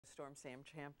Storm Sam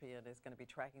Champion is going to be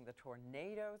tracking the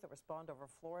tornadoes that will spawned over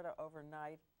Florida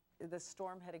overnight. The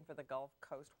storm heading for the Gulf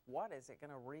Coast, what is it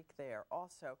going to wreak there?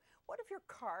 Also, what if your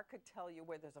car could tell you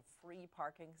where there's a free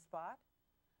parking spot?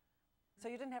 So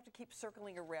you didn't have to keep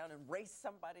circling around and race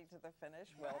somebody to the finish?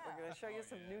 Well, we're going to show you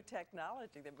some new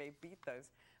technology that may beat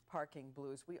those parking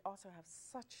blues. We also have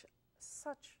such,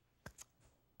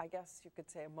 I guess you could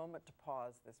say, a moment to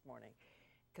pause this morning.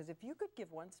 Because if you could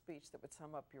give one speech that would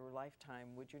sum up your lifetime,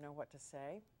 would you know what to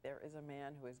say? There is a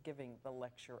man who is giving the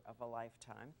lecture of a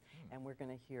lifetime, and we're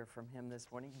going to hear from him this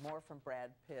morning. More from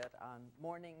Brad Pitt on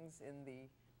Mornings in the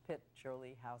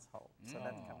Pitt-Jolie household. So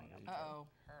that's coming up. Uh-oh.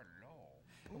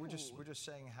 Hello. We're just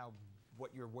saying how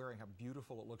what you're wearing, how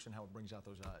beautiful it looks, and how it brings out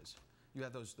those eyes. You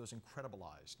have those incredible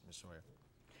eyes, Miss Sawyer.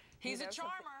 He's a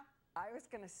charmer. I was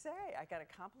going to say, I got a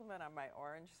compliment on my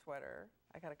orange sweater.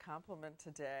 I got a compliment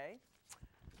today.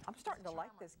 I'm starting to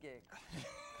like this gig.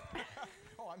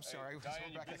 Oh, I'm sorry. Hey,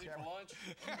 Diane, you busy for lunch?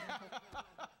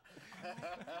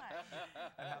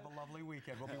 And have a lovely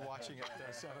weekend. We'll be watching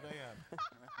at 7 a.m.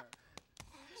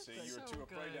 See, you were too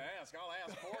afraid to ask. I'll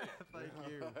ask for you.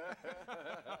 Thank you.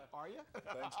 Are you?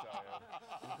 Thanks,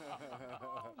 Diane.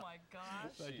 Oh, my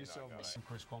gosh. Thank you so much. I'm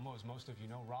Chris Cuomo. As most of you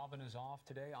know, Robin is off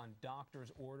today on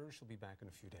doctor's orders. She'll be back in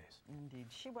a few days. Indeed,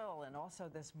 she will. And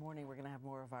also this morning, we're going to have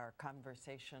more of our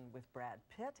conversation with Brad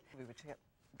Pitt, which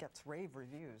gets rave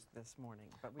reviews this morning.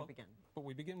 But we begin. But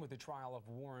we begin with the trial of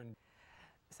Warren.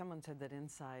 Someone said that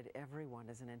inside everyone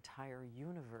is an entire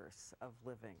universe of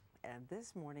living. And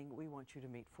this morning, we want you to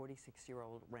meet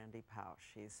 46-year-old Randy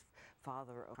Pausch. He's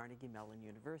father of Carnegie Mellon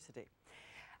University.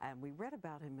 And we read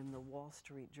about him in the Wall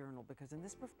Street Journal because in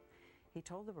this, he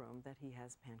told the room that he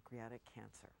has pancreatic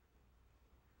cancer.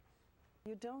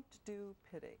 You don't do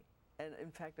pity. And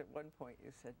in fact, at one point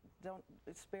you said, don't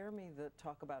spare me the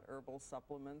talk about herbal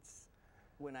supplements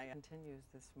when I continues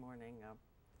this morning.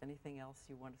 Anything else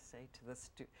you want to say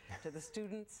to the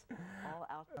students all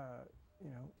out? You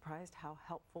know, surprised how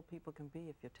helpful people can be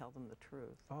if you tell them the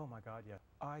truth. oh my God, yeah.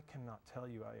 I cannot tell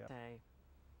you. Say,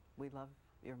 we love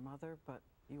your mother, but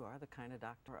you are the kind of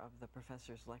doctor of the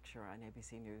professor's lecture on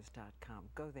abcnews.com.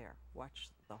 Go there, watch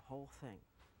the whole thing.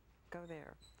 Go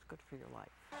there. It's good for your life.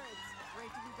 It's great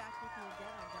to be back with you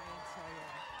again. I'm Diane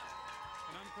Sawyer.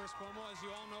 And I'm Chris Cuomo. As you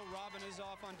all know, Robin is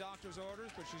off on doctor's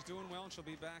orders, but she's doing well and she'll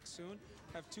be back soon.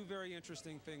 I have two very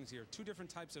interesting things here. Two different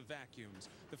types of vacuums.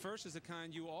 The first is the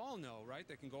kind you all know, right?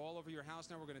 That can go all over your house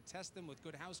now. We're going to test them with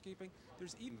good housekeeping.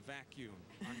 There's even vacuum.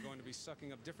 I'm going to be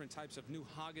sucking up different types of new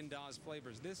Haagen-Dazs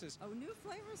flavors. This is... Oh, new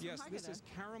flavors? Yes, this is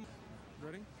caramel.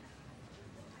 Ready?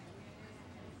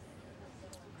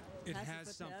 It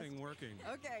has something working.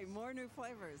 Okay, more new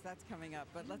flavors. That's coming up.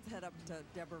 But let's head up to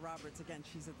Deborah Roberts again.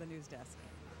 She's at the news desk.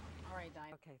 All right,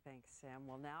 Diane. Okay, thanks, Sam.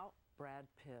 Well, now Brad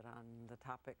Pitt on the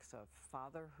topics of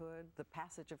fatherhood, the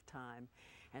passage of time,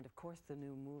 and of course the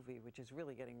new movie, which is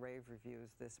really getting rave reviews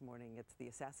this morning. It's The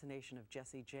Assassination of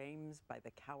Jesse James by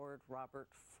the coward Robert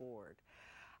Ford.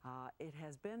 It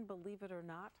has been, believe it or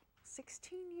not,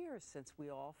 16 years since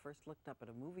we all first looked up at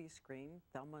a movie screen,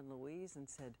 Thelma and Louise, and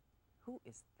said, who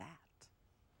is that?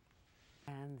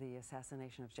 And The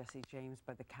Assassination of Jesse James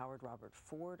by the coward Robert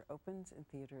Ford opens in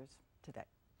theaters today.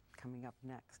 Coming up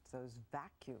next, those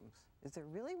vacuums. Is there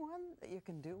really one that you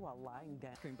can do while lying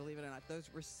down? Believe it or not, those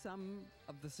were some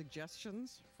of the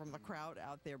suggestions from the crowd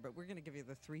out there, but we're going to give you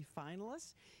the three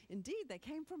finalists. Indeed, they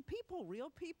came from people,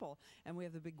 real people. And we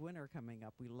have the big winner coming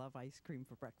up. We love ice cream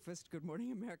for breakfast. Good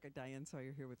morning, America. Diane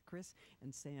Sawyer here with Chris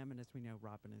and Sam. And as we know,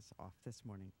 Robin is off this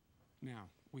morning. Now,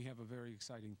 we have a very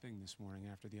exciting thing this morning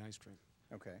after the ice cream.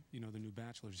 Okay. You know the new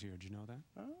Bachelor's here. Did you know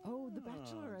that? Oh, The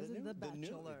Bachelor, as in The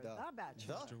Bachelor. The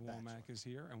Bachelor. Mr. Womack is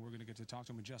here, and we're going to get to talk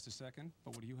to him in just a second.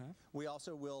 But what do you have? We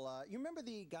also will, you remember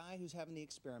the guy who's having the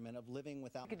experiment of living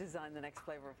without... You could design the next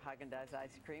flavor of Haagen-Dazs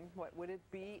ice cream. What would it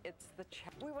be? It's the...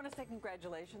 We want to say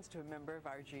congratulations to a member of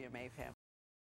our GMA family.